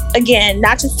again,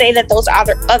 not to say that those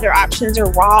other options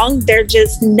are wrong. They're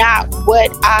just not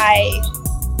what I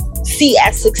see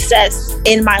as success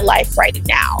in my life right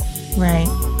now. Right.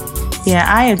 Yeah,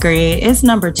 I agree. It's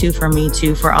number 2 for me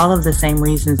too, for all of the same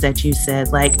reasons that you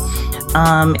said. Like,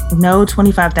 no,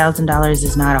 $25,000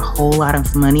 is not a whole lot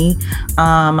of money.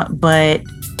 But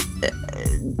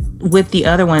with the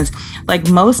other ones, like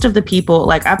most of the people,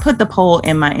 like I put the poll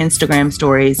in my Instagram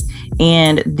stories,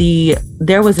 and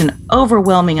there was an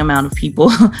overwhelming amount of people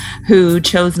who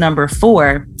chose number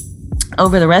 4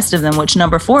 over the rest of them, which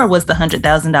number 4 was the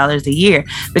 $100,000 a year,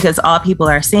 because all people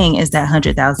are seeing is that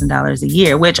 $100,000 a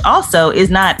year, which also is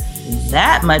not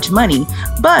that much money,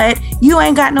 but you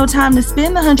ain't got no time to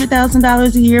spend the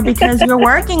 $100,000 a year because you're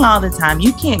working all the time.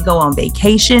 You can't go on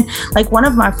vacation. Like one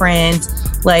of my friends,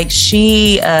 like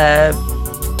she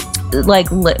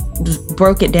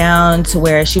broke it down to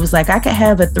where she was like, I could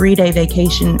have a 3-day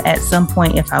vacation at some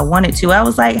point if I wanted to. I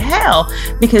was like, hell,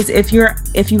 because if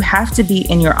you have to be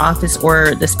in your office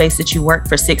or the space that you work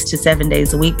for 6 to 7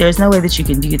 days a week, there's no way that you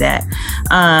can do that.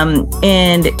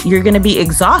 And you're going to be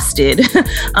exhausted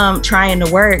trying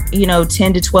to work,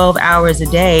 10 to 12 hours a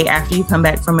day after you come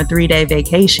back from a 3-day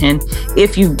vacation,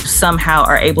 if you somehow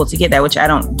are able to get that, which I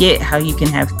don't get how you can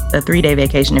have a 3-day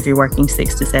vacation if you're working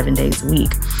 6 to 7 days a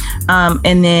week.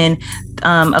 And then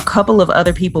a couple of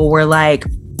other people were like,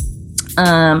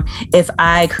 if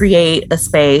I create a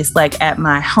space like at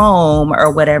my home or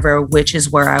whatever, which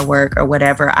is where I work or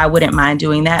whatever, I wouldn't mind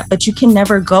doing that. But you can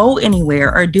never go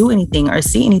anywhere or do anything or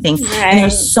see anything. Right, and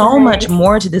there's so much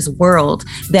more to this world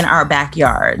than our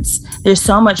backyards. There's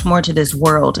so much more to this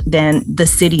world than the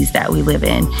cities that we live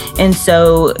in. And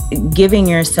so giving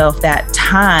yourself that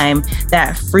time,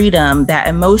 that freedom, that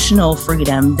emotional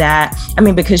freedom,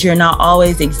 because you're not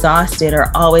always exhausted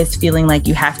or always feeling like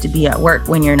you have to be at work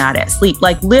when you're not at sleep.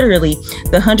 Like literally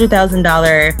the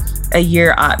 $100,000 a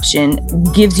year option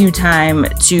gives you time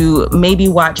to maybe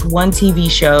watch one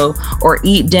TV show or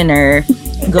eat dinner,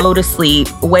 go to sleep,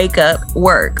 wake up,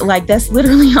 work. Like that's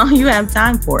literally all you have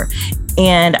time for.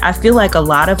 And I feel like a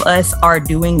lot of us are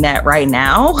doing that right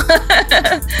now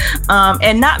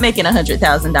and not making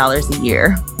 $100,000 a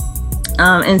year.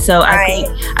 And so right.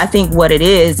 I think what it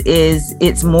is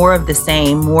it's more of the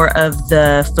same, more of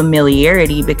the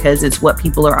familiarity, because it's what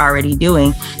people are already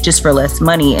doing just for less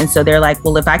money. And so they're like,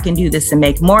 well, if I can do this and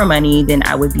make more money, then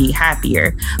I would be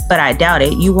happier. But I doubt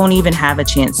it. You won't even have a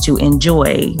chance to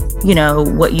enjoy,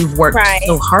 what you've worked right.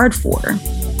 so hard for.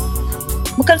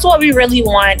 Because what we really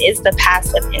want is the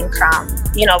passive income.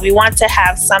 We want to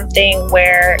have something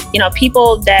where,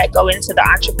 people that go into the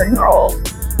entrepreneurial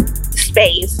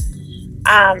space,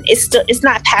 it's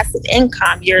not passive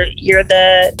income. You're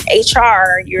the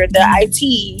HR, you're the IT,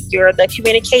 you're the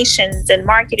communications and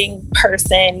marketing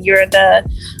person, you're the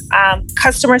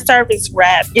customer service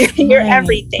rep, you're right.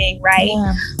 everything, right?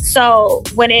 Yeah. So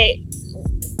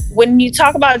when you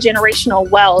talk about generational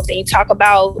wealth and you talk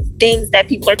about things that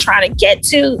people are trying to get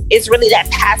to, it's really that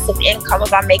passive income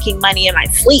of I'm making money in my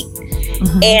sleep.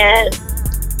 Mm-hmm.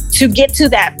 And to get to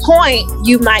that point,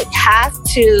 you might have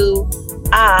to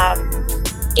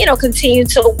continue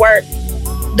to work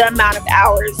the amount of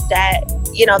hours that,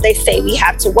 they say we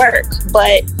have to work.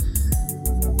 But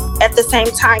at the same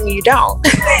time, you don't.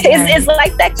 It's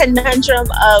like that conundrum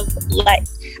of like,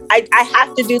 I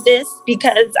have to do this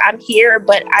because I'm here,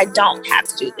 but I don't have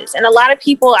to do this. And a lot of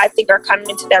people, I think, are coming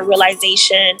into that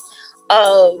realization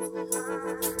of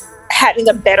having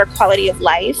a better quality of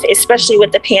life, especially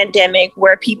with the pandemic,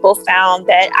 where people found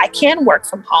that I can work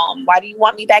from home. Why do you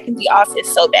want me back in the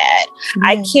office so bad?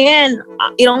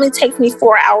 Mm-hmm. It only takes me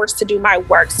 4 hours to do my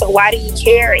work. So why do you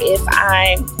care if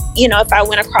if I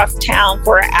went across town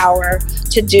for an hour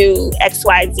to do X,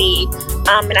 Y, Z,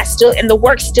 and the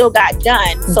work still got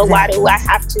done. So why do I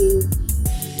have to,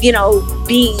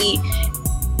 be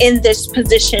in this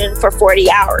position for 40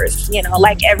 hours,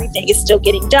 like everything is still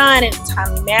getting done in a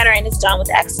timely manner and it's done with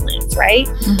excellence, right?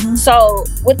 Mm-hmm. So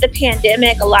with the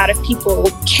pandemic, a lot of people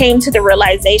came to the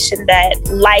realization that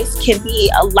life can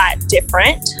be a lot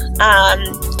different.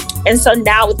 And so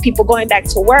now with people going back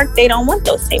to work, they don't want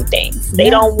those same things.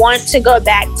 They don't want to go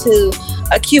back to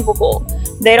a cubicle.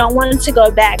 They don't want to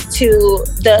go back to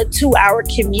the 2-hour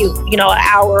commute, an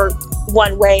hour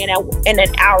one way and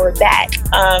an hour back.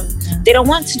 They don't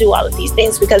want to do all of these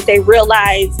things because they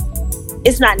realize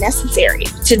it's not necessary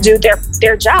to do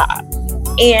their job.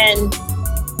 And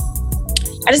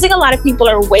I just think a lot of people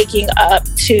are waking up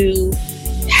to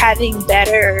having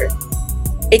better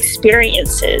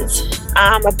experiences,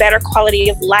 a better quality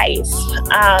of life,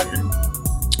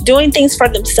 doing things for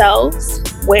themselves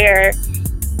where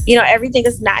everything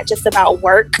is not just about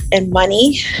work and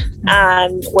money,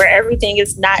 where everything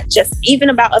is not just even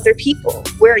about other people,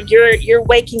 where you're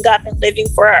waking up and living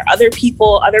for other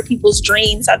people's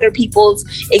dreams, other people's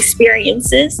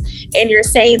experiences. And you're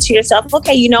saying to yourself,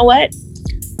 okay, you know what?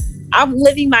 I'm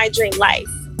living my dream life,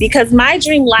 because my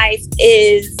dream life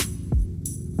is,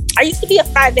 I used to be a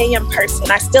 5 a.m.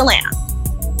 person. I still am.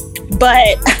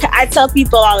 But I tell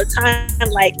people all the time,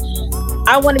 like,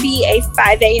 I want to be a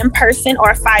 5 a.m. person or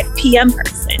a 5 p.m.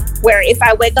 person, where if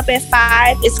I wake up at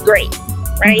 5, it's great,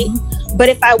 right? Mm-hmm. But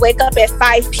if I wake up at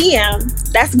 5 p.m.,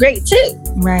 that's great too.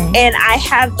 Right. And I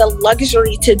have the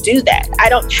luxury to do that. I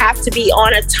don't have to be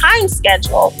on a time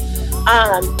schedule,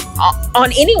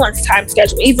 on anyone's time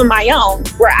schedule, even my own,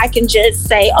 where I can just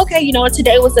say, okay, you know what,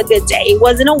 today was a good day. It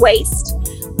wasn't a waste,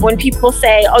 When people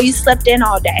say, oh, you slept in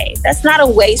all day, that's not a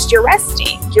waste. You're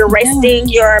resting. You're resting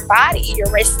your body.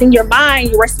 You're resting your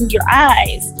mind. You're resting your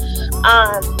eyes.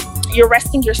 You're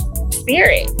resting your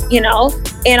spirit, and all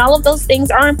of those things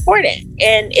are important.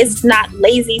 And it's not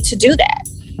lazy to do that.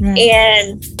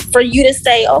 And for you to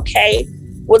say, okay,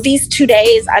 well, these 2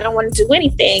 days, I don't want to do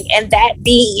anything, and that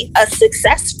be a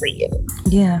success for you.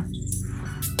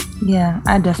 Yeah,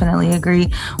 I definitely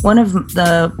agree. One of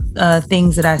the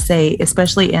things that I say,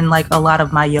 especially in like a lot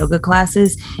of my yoga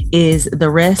classes, is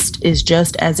the rest is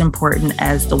just as important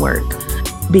as the work.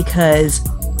 Because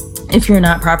if you're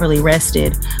not properly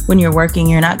rested when you're working,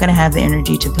 you're not going to have the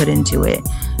energy to put into it.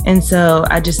 And so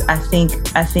I think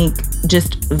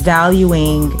just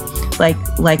valuing,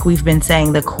 like we've been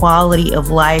saying, the quality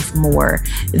of life more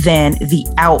than the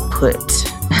output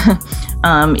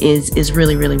is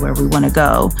really, really where we want to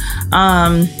go.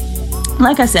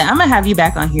 Like I said, I'm going to have you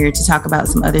back on here to talk about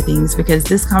some other things, because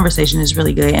this conversation is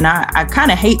really good. And I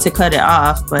kind of hate to cut it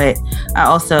off, but I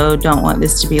also don't want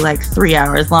this to be like 3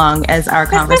 hours long, as our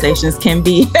conversations can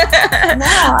be. No,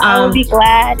 I would be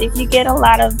glad if you get a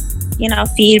lot of,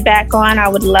 feedback on. I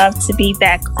would love to be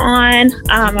back on.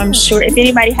 I'm sure if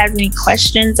anybody has any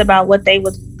questions about what they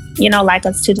would, like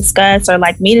us to discuss or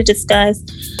like me to discuss,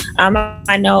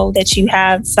 I know that you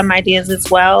have some ideas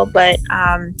as well, but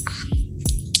I've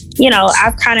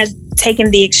kind of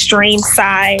taken the extreme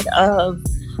side of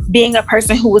being a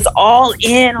person who was all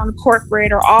in on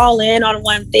corporate or all in on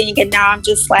one thing. And now I'm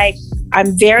just like,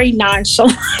 I'm very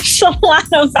nonchalant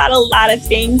about a lot of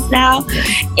things now.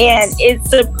 And it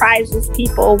surprises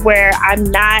people where I'm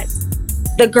not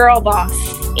the girl boss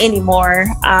anymore.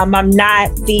 I'm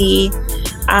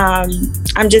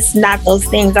just not those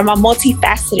things. I'm a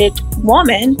multifaceted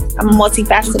woman. I'm a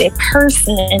multifaceted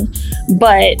person,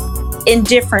 but in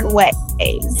different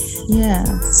ways. Yeah.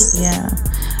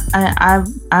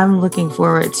 I'm looking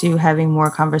forward to having more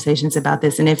conversations about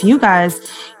this. And if you guys,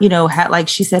 like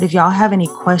she said, if y'all have any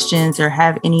questions or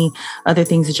have any other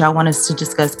things that y'all want us to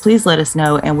discuss, please let us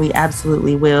know, and we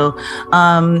absolutely will.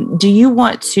 Do you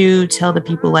want to tell the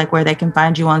people like where they can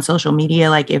find you on social media,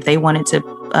 like if they wanted to,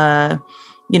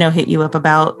 hit you up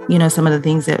about, some of the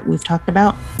things that we've talked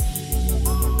about?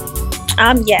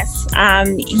 Yes.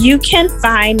 You can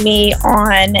find me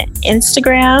on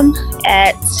Instagram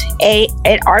at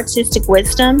Artistic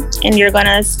Wisdom, and you're going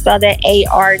to spell that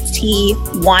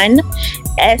ART1STIC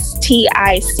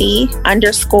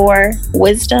 _wisdom,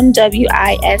 WISDOM.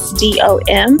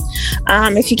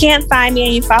 If you can't find me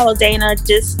and you follow Dana,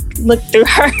 just look through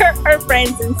her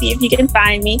friends and see if you can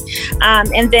find me.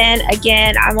 And then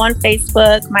again, I'm on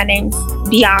Facebook. My name's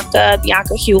Bianka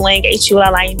Huling,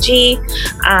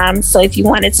 HULING. So if you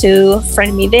wanted to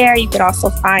friend me there, you could also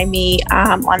find me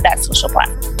on that social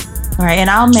platform. All right.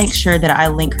 And I'll make sure that I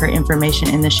link her information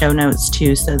in the show notes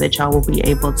too, so that y'all will be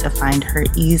able to find her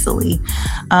easily.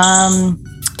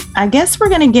 I guess we're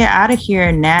going to get out of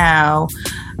here now.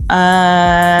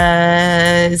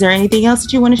 Is there anything else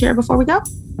that you want to share before we go?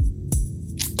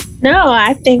 No,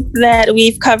 I think that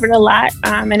we've covered a lot.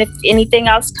 And if anything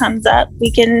else comes up,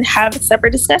 we can have a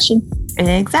separate discussion.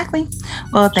 Exactly.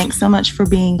 Well, thanks so much for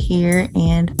being here,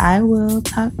 and I will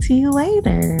talk to you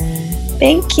later.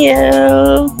 Thank you.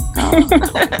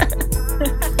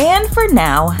 And for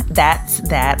now, that's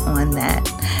that on that.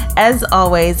 As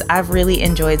always, I've really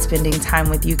enjoyed spending time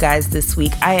with you guys this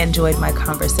week. I enjoyed my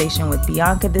conversation with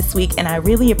Bianka this week, and I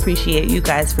really appreciate you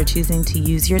guys for choosing to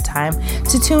use your time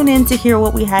to tune in to hear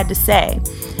what we had to say.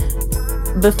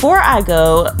 Before I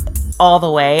go all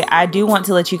the way, I do want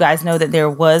to let you guys know that there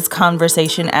was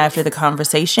conversation after the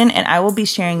conversation, and I will be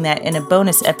sharing that in a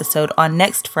bonus episode on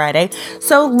next Friday.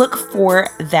 So look for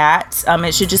that.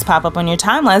 It should just pop up on your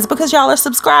timelines because y'all are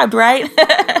subscribed, right?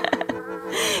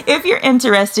 If you're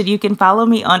interested, you can follow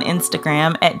me on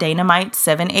Instagram at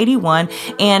Dynamite781,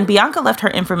 and Bianka left her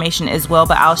information as well,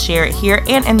 but I'll share it here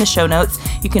and in the show notes.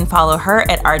 You can follow her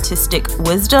at Artistic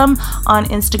Wisdom on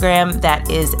Instagram. That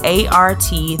is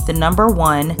ART1STIC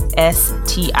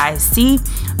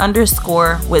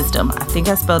 _wisdom. I think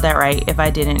I spelled that right. If I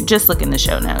didn't, just look in the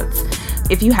show notes.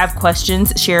 If you have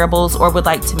questions, shareables, or would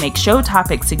like to make show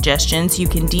topic suggestions, you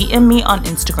can DM me on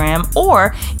Instagram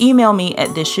or email me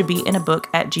at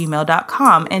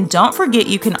thisshouldbeinabook@gmail.com. And don't forget,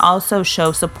 you can also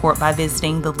show support by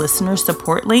visiting the listener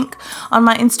support link on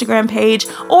my Instagram page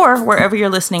or wherever you're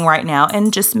listening right now,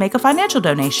 and just make a financial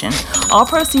donation. All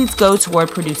proceeds go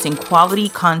toward producing quality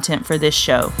content for this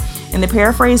show. In the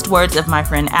paraphrased words of my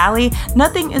friend Allie,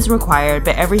 nothing is required,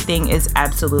 but everything is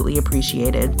absolutely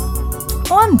appreciated.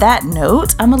 on that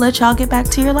note, I'm gonna let y'all get back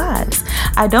to your lives.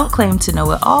 I don't claim to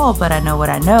know it all, but I know what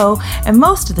I know, and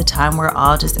most of the time we're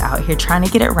all just out here trying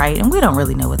to get it right, and we don't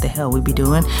really know what the hell we be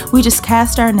doing. We just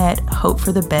cast our net, hope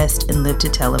for the best, and live to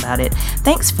tell about it.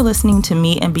 Thanks for listening to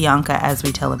me and Bianca as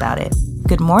we tell about it.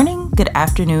 Good morning, good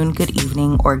afternoon, good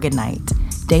evening, or good night.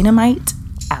 Dynamite